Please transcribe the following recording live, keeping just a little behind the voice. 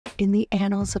in the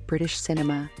annals of British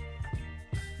cinema.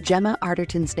 Gemma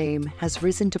Arterton's name has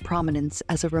risen to prominence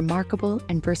as a remarkable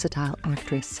and versatile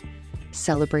actress,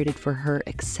 celebrated for her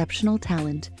exceptional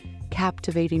talent,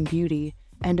 captivating beauty,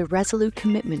 and a resolute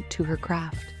commitment to her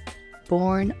craft.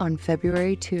 Born on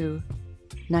February 2,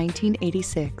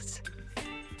 1986,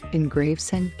 in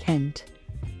Gravesend, Kent,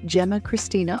 Gemma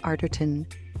Christina Arterton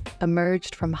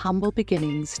emerged from humble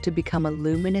beginnings to become a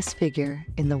luminous figure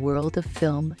in the world of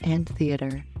film and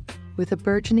theater. With a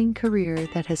burgeoning career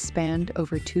that has spanned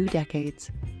over 2 decades,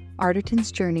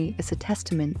 Arterton's journey is a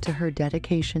testament to her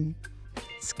dedication,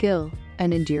 skill,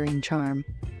 and enduring charm.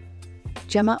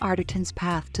 Gemma Arterton's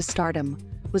path to stardom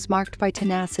was marked by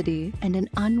tenacity and an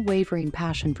unwavering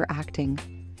passion for acting.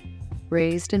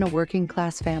 Raised in a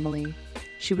working-class family,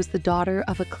 she was the daughter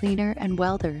of a cleaner and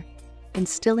welder,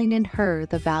 instilling in her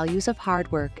the values of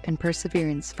hard work and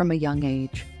perseverance from a young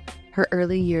age. Her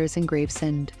early years in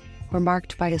Gravesend were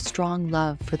marked by a strong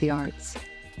love for the arts,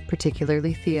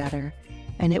 particularly theater,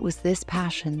 and it was this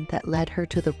passion that led her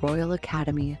to the Royal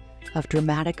Academy of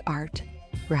Dramatic Art,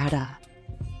 RADA,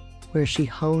 where she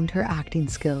honed her acting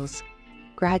skills.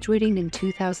 Graduating in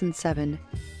 2007,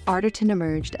 Arterton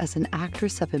emerged as an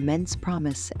actress of immense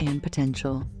promise and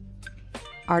potential.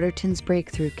 Arterton's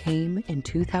breakthrough came in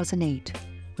 2008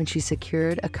 when she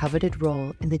secured a coveted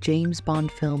role in the James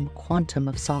Bond film Quantum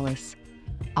of Solace,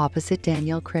 opposite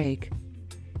Danielle Craig.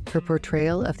 Her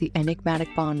portrayal of the enigmatic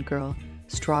Bond girl,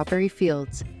 Strawberry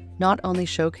Fields, not only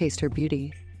showcased her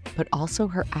beauty, but also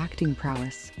her acting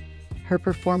prowess. Her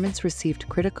performance received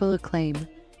critical acclaim,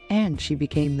 and she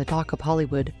became the talk of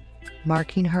Hollywood,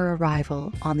 marking her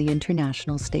arrival on the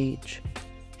international stage.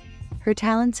 Her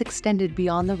talents extended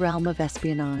beyond the realm of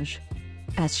espionage,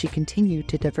 as she continued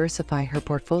to diversify her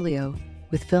portfolio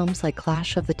with films like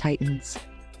Clash of the Titans,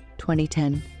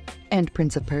 2010, and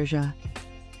Prince of Persia,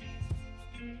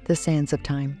 The Sands of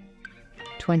Time,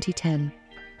 2010.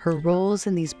 Her roles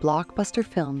in these blockbuster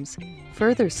films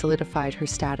further solidified her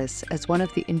status as one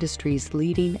of the industry's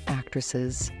leading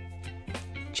actresses.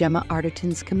 Gemma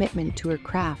Arterton's commitment to her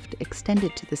craft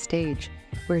extended to the stage,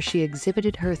 where she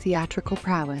exhibited her theatrical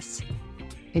prowess.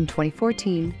 In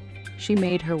 2014, she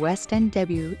made her West End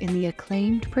debut in the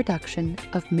acclaimed production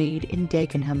of Maid in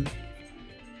Dagenham,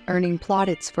 earning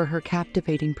plaudits for her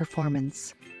captivating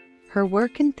performance. Her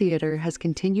work in theater has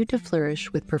continued to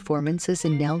flourish with performances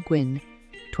in Nell Gwyn,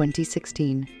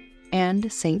 2016,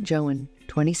 and St. Joan,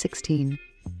 2016,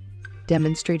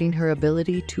 demonstrating her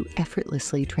ability to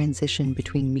effortlessly transition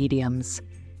between mediums.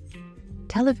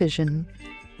 Television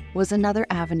was another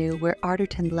avenue where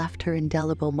Arterton left her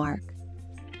indelible mark.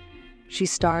 She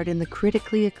starred in the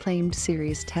critically acclaimed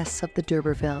series Tests of the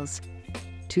D'Urbervilles,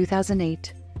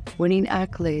 2008, winning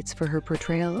accolades for her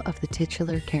portrayal of the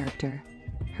titular character.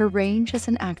 Her range as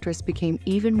an actress became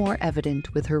even more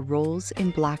evident with her roles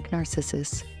in Black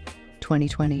Narcissus,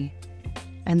 2020,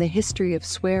 and The History of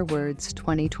Swear Words,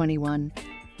 2021,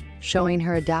 showing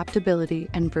her adaptability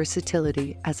and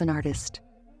versatility as an artist.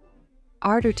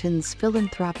 Arterton's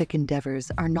philanthropic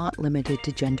endeavors are not limited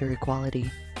to gender equality.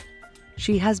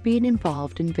 She has been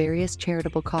involved in various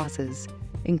charitable causes,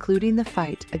 including the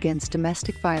fight against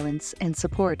domestic violence and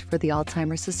support for the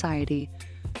Alzheimer's Society,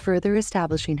 further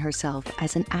establishing herself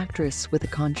as an actress with a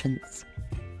conscience.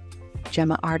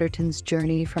 Gemma Arterton's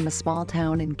journey from a small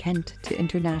town in Kent to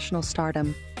international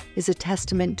stardom is a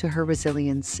testament to her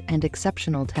resilience and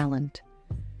exceptional talent.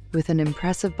 With an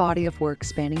impressive body of work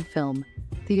spanning film,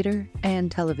 theater,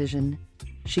 and television,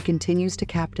 she continues to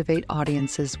captivate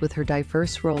audiences with her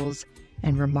diverse roles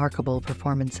and remarkable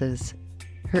performances.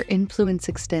 Her influence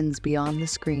extends beyond the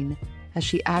screen as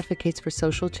she advocates for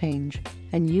social change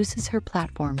and uses her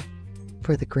platform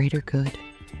for the greater good.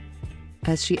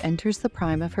 As she enters the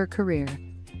prime of her career,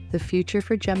 the future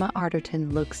for Gemma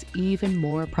Arterton looks even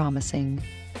more promising.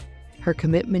 Her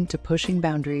commitment to pushing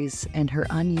boundaries and her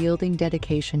unyielding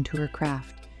dedication to her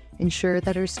craft ensure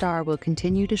that her star will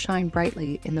continue to shine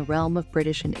brightly in the realm of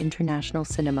British and international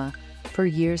cinema for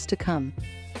years to come.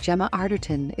 Gemma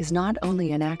Arterton is not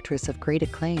only an actress of great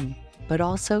acclaim, but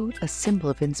also a symbol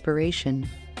of inspiration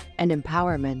and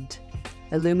empowerment,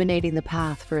 illuminating the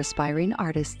path for aspiring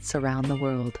artists around the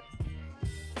world.